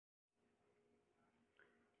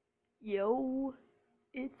Yo,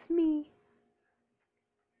 it's me.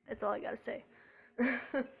 That's all I gotta say.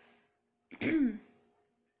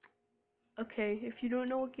 Okay, if you don't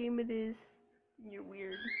know what game it is, you're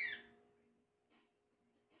weird.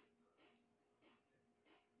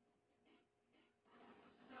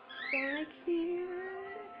 Sonic Hero,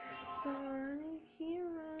 Sonic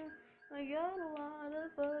Hero. I got a lot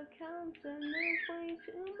of accounts and there's way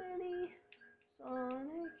too many.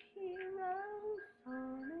 Sonic Heroes,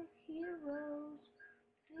 Sonic Heroes.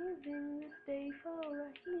 Saving this day for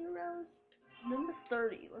our heroes. Number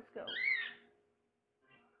 30, let's go.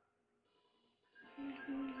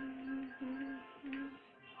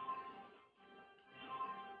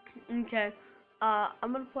 Okay.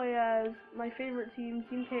 I'm gonna play as my favorite team,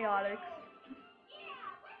 Team Chaotix.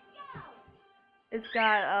 It's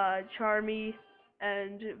got Charmy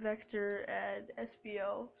and Vector and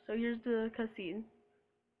SBO. So here's the cutscene.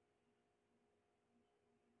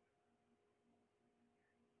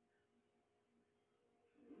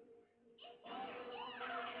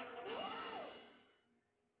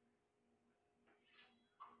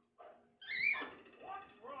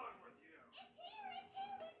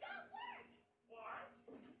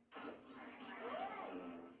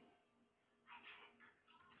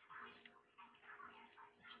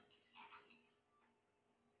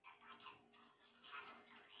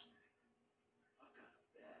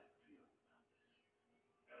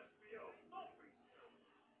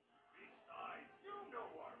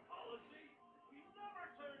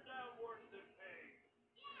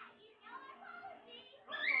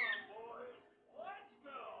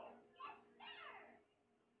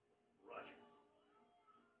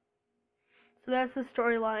 So that's the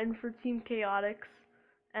storyline for Team Chaotix.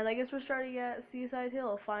 And I guess we're starting at Seaside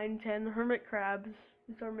Hill. Find 10 hermit crabs.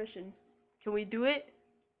 It's our mission. Can we do it?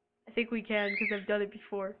 I think we can because I've done it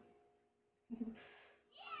before.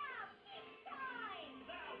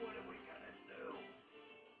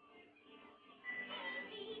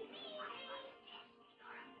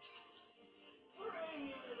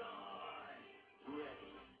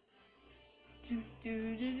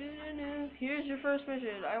 Here's your first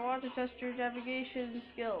mission. I want to test your navigation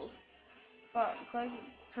skills. Collect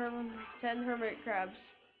 10 hermit crabs.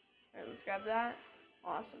 Alright, let's grab that.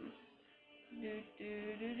 Awesome.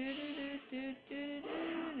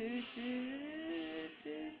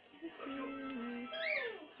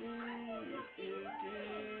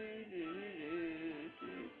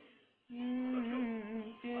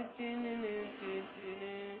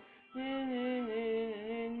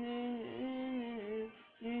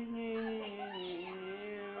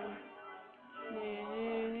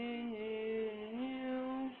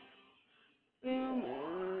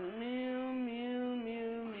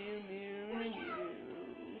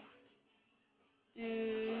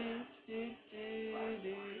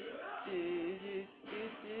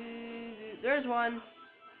 There's one.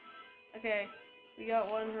 Okay, we got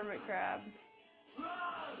one hermit crab.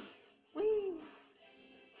 Whee!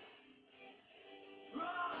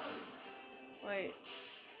 Wait.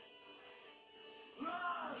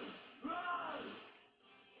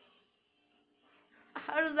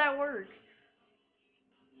 How does that work?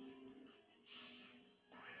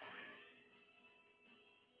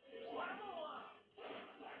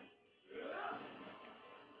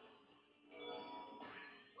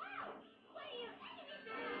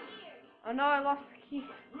 Oh no, I lost the key.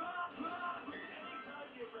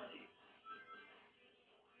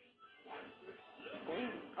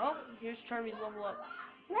 Oh, here's Charmy's level up.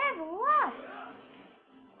 Level up!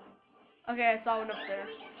 Okay, I saw one up there.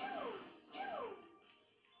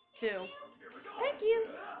 2. Thank you!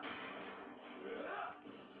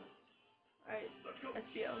 Alright,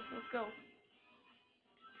 SBO, let's go.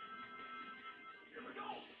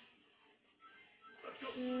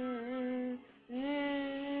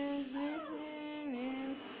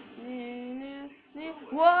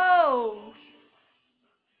 Whoa!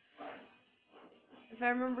 If I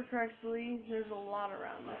remember correctly, there's a lot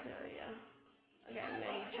around this area. Okay, I'm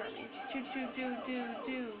gonna need Charmy. Choo choo choo choo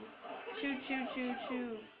choo. Choo choo choo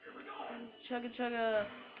choo. Chugga chugga.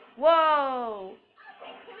 Whoa!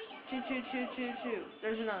 Choo choo choo choo choo.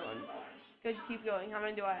 There's another one. Good, keep going. How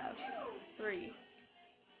many do I have? 3.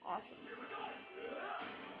 Awesome.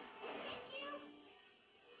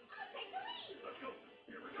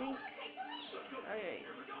 Okay.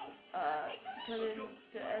 Turn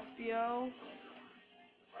into SBO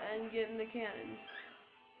and get in the cannon.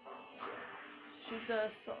 Shoot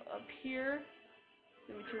us up here.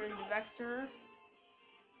 Then we turn into Vector.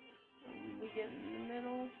 And we get in the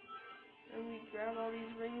middle. And we grab all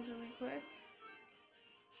these rings really quick.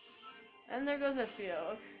 And there goes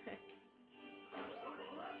SBO. Okay.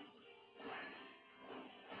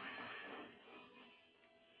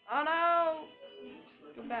 Oh no!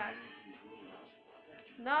 Go back.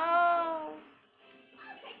 No!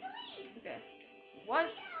 Okay. What?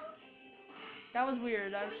 That was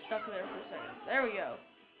weird. I was stuck there for a second. There we go.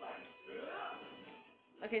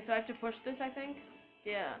 Okay, so I have to push this, I think?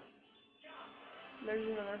 Yeah. There's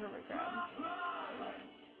another hermit crab.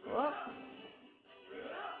 Whoop.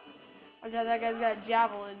 I got that guy's got a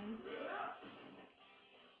javelin.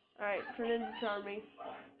 Alright, turn into Charmy.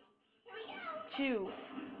 2.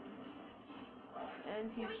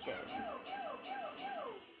 And he's dead.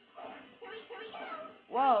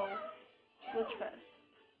 Whoa. Glitch fest.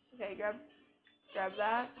 Okay, grab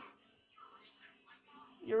that.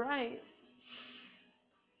 You're right.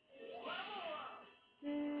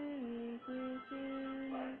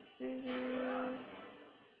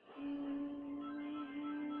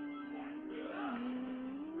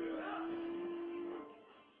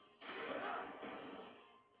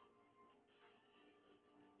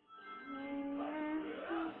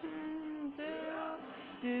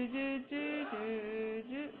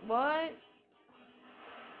 What?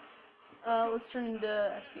 Let's turn into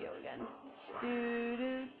SBO again.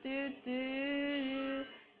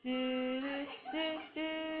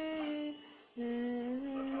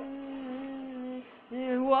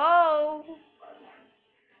 Whoa!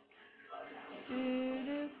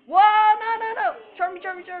 Whoa! No! Charmy!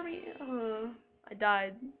 I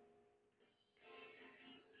died.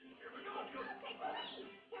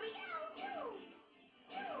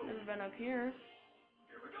 Never been up here.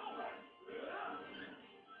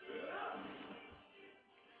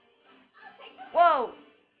 Whoa!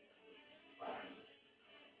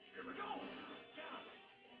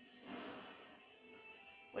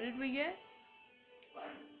 What did we get?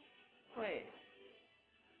 Wait.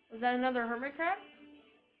 Was that another hermit crab?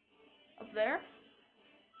 Up there?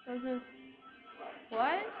 Doesn't...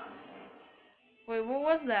 What? Wait, what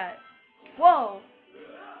was that? Whoa!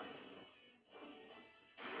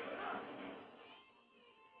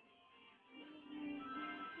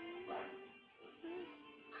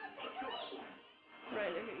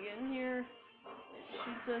 Right, okay, get in here. It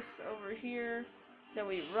shoots us over here. Then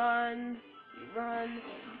we run.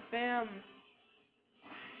 Bam.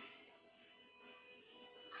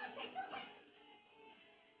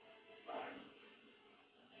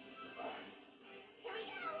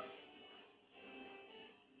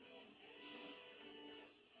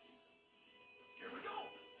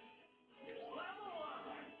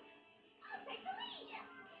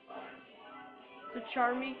 So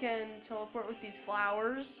Charmy can teleport with these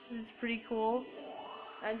flowers. It's pretty cool.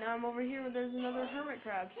 And now I'm over here where there's another hermit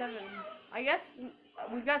crab. 7. I guess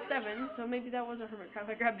we've got 7, so maybe that was a hermit crab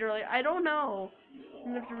I grabbed earlier. I don't know.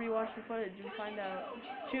 I'm gonna have to rewatch the footage and find out.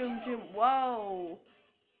 Choom. Whoa.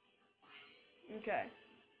 Okay.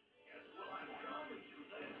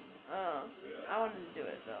 I wanted to do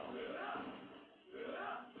it though.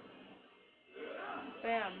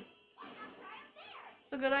 Bam.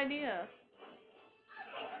 It's a good idea.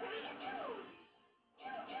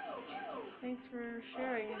 Thanks for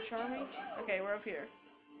sharing, Charmy. Okay, we're up here.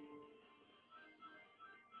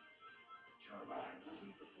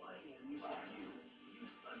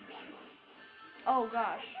 Oh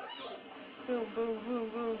gosh. Boom.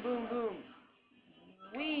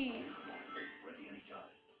 Wee.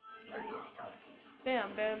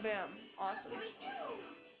 Bam. Awesome.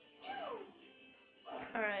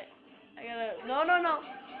 Alright. I gotta... No.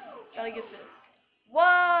 Gotta get this.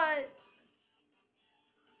 What?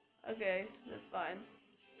 Okay, that's fine.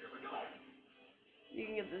 You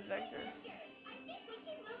can get this vector.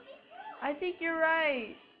 I think you're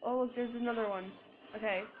right. Oh, look, there's another one.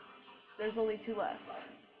 Okay. There's only 2 left.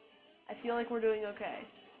 I feel like we're doing okay.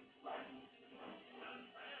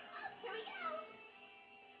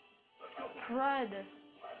 Crud.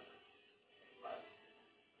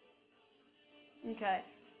 Okay.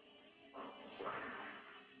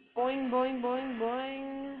 Boing.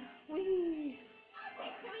 Whee!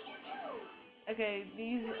 Okay,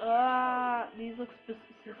 these look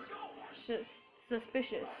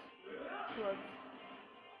suspicious. So let's...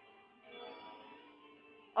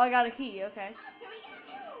 Oh, I got a key, okay.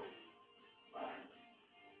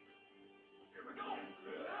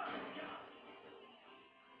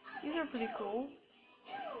 These are pretty cool.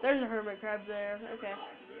 There's a hermit crab there, okay.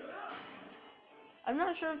 I'm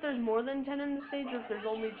not sure if there's more than 10 in the stage or if there's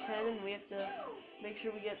only 10 and we have to make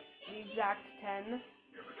sure we get the exact 10.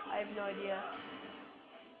 I have no idea.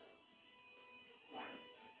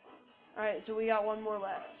 Alright, so we got 1 more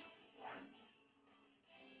left.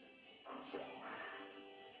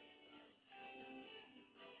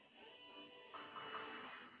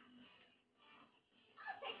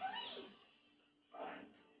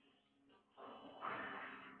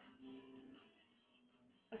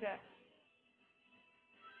 Okay.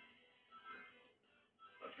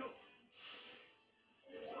 Let's go.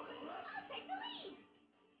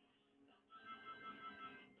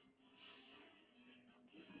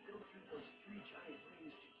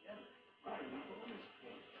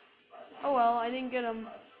 Oh well, I didn't get him.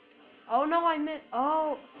 Oh no, I missed.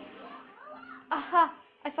 Oh. Aha!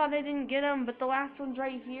 I thought I didn't get him, but the last one's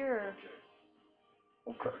right here.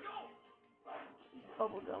 Okay.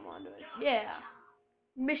 Bubblegum onto it. Yeah.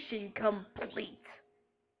 Mission complete.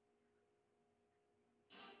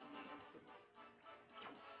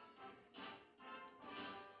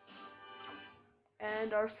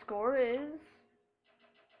 And our score is...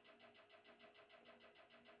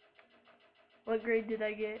 What grade did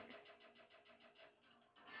I get?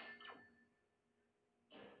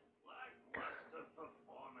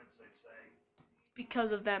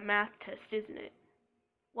 Because of that math test, isn't it?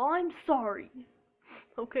 Well, I'm sorry.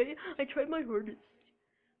 Okay, I tried my hardest.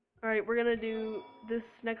 Alright, we're gonna do this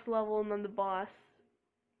next level and then the boss.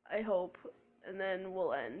 I hope. And then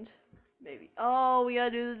we'll end. Maybe. Oh, we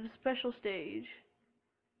gotta do the special stage.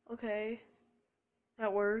 Okay.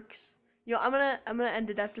 That works. You know, I'm gonna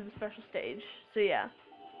end it after the special stage. So yeah.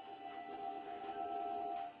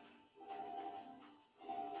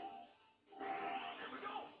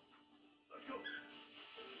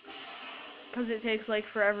 Because it takes like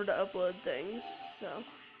forever to upload things. So.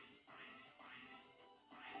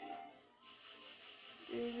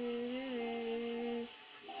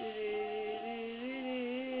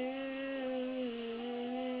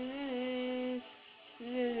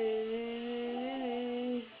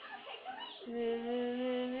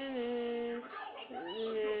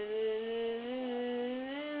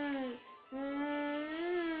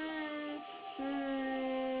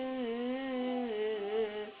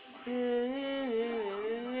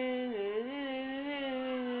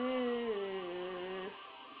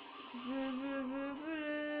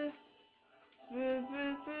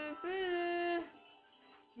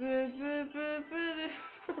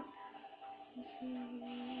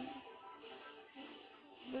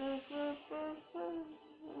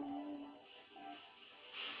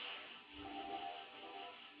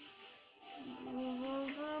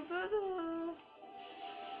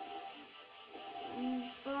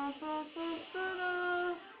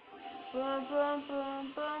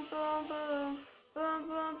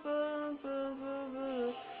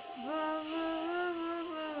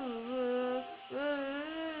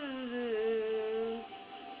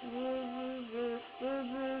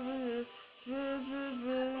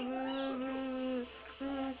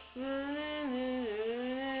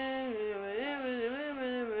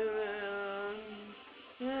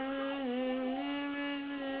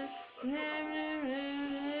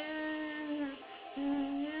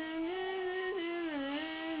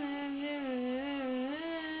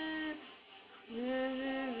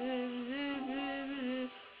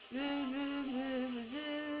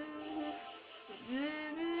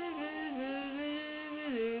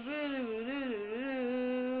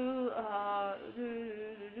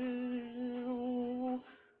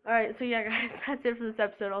 Alright, so yeah guys, that's it for this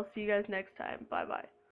episode. I'll see you guys next time. Bye bye.